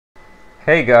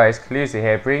Hey guys, Clewezys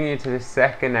here, bringing you to the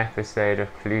second episode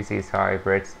of Clewezys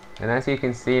Hybrids. And as you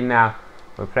can see now,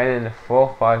 we're playing in the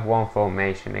 4-5-1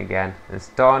 formation again. And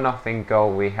starting off in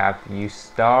goal, we have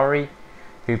Ustari,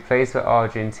 who plays for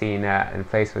Argentina and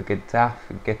plays for Getafe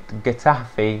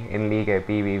in Liga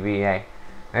BBVA.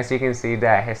 As you can see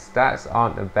there, his stats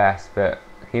aren't the best, but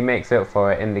he makes up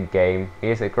for it in the game.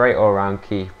 He is a great all-round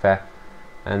keeper,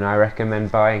 and I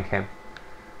recommend buying him.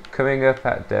 Coming up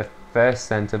at the first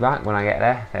centre back, when I get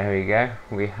there we go,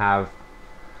 we have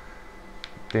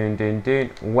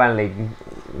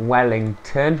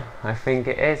Wellington, I think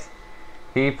it is.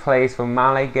 He plays for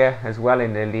Malaga as well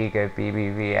in the Liga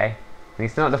BBVA. And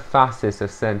he's not the fastest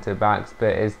of centre backs,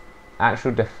 but his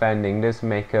actual defending does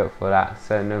make up for that.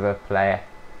 So another player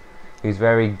who's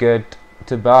very good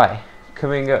to buy.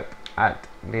 Coming up at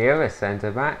the other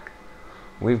centre back,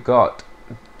 we've got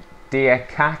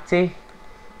Diakati.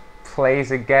 Plays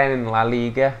again in La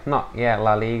Liga,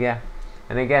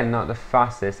 and again not the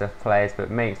fastest of players, but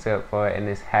makes up for it in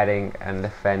his heading and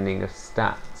defending of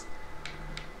stats.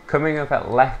 Coming up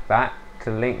at left back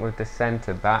to link with the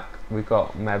centre back, we've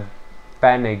got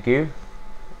Benegu.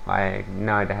 I have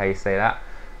no idea how you say that.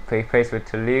 He plays for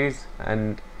Toulouse,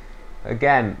 and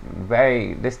again,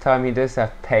 this time he does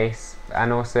have pace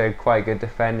and also quite good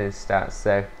defending stats,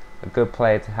 so a good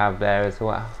player to have there as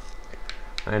well.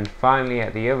 And finally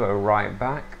at the other right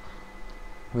back,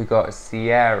 we got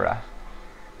Sierra,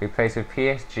 who plays for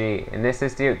PSG, and this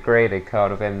is the upgraded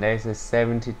card of him. There's a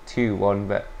 72 one,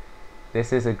 but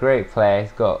this is a great player.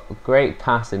 He's got great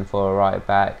passing for a right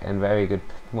back and very good,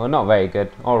 well, not very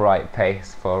good, alright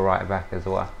pace for a right back as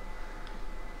well.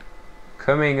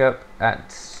 Coming up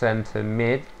at centre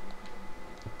mid,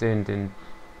 there we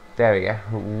go,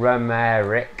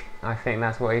 Romeric, I think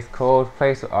that's what he's called.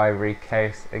 Plays for Ivory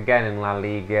Coast, again in La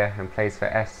Liga, and plays for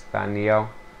Espanyol.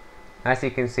 As you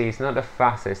can see, he's not the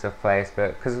fastest of players,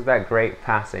 but because of that great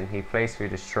passing, he plays through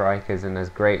the strikers and has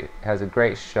a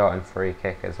great shot and free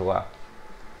kick as well.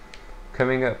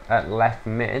 Coming up at left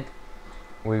mid,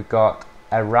 we've got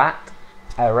Arat,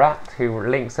 who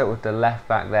links up with the left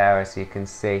back there, as you can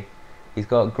see. He's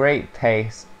got great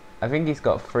pace. I think he's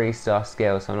got 3-star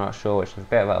skills, so I'm not sure, which is a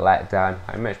bit of a letdown.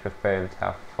 I much prefer him to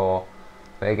have 4.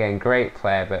 But again, great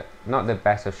player, but not the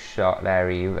best of shot there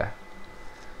either.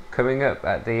 Coming up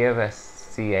at the other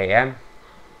CAM,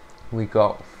 we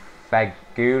got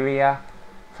Fegulia,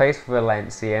 plays for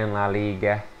Valencia in La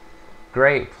Liga.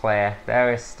 Great player, there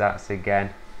are his stats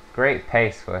again. Great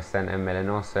pace for a centre mid and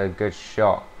also a good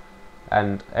shot.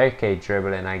 And okay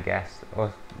dribbling, I guess.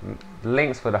 Or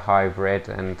links for the hybrid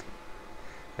and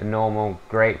a normal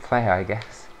great player, I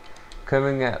guess.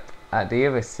 Coming up at the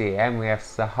other CM, we have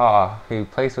Sahar, who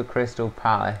plays for Crystal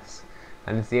Palace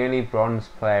and is the only bronze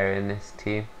player in this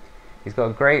team. He's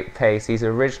got great pace. He's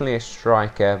originally a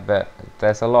striker, but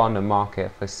there's a lot on the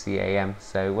market for CAM,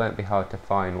 so it won't be hard to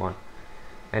find one.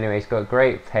 Anyway, he's got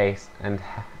great pace and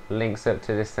links up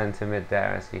to the centre mid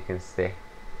there, as you can see.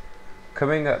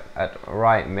 Coming up at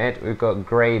right mid, we've got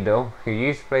Gradle, who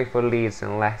used to play for Leeds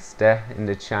and Leicester in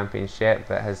the Championship,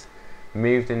 but has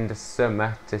moved in the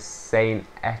summer to Saint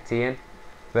Etienne.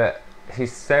 But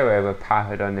he's so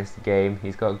overpowered on this game.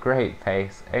 He's got great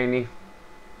pace, only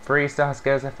 3-star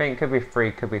skills, I think, could be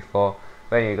 3, could be 4.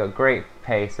 But anyway, he's got great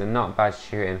pace and not bad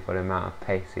shooting for the amount of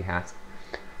pace he has.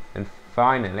 And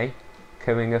finally,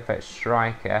 coming up at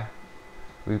striker,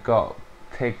 we've got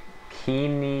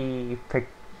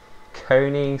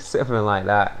Coney, something like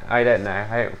that. I don't know.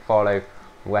 I don't follow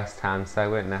West Ham, so I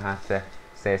wouldn't know how to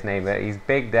say his name. But he's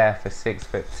big there for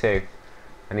 6'2",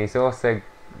 and he's also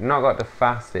not got the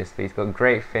fastest, but he's got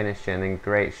great finishing and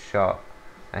great shot,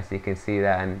 as you can see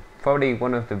there. And probably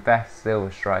one of the best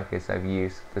silver strikers I've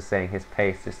used for saying his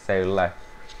pace is so low.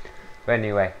 But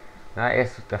anyway, that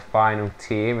is the final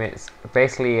team. It's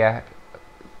basically a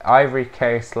Ivory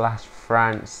Coast /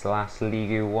 France /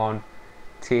 Ligue 1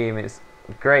 team. It's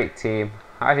great team,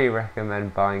 highly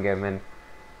recommend buying them, and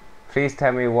please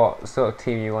tell me what sort of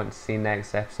team you want to see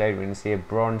next episode. When you see a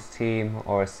bronze team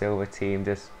or a silver team,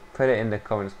 just put it in the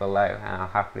comments below and I'll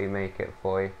happily make it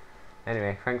for you.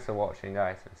 Anyway, thanks for watching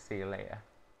guys, and see you later.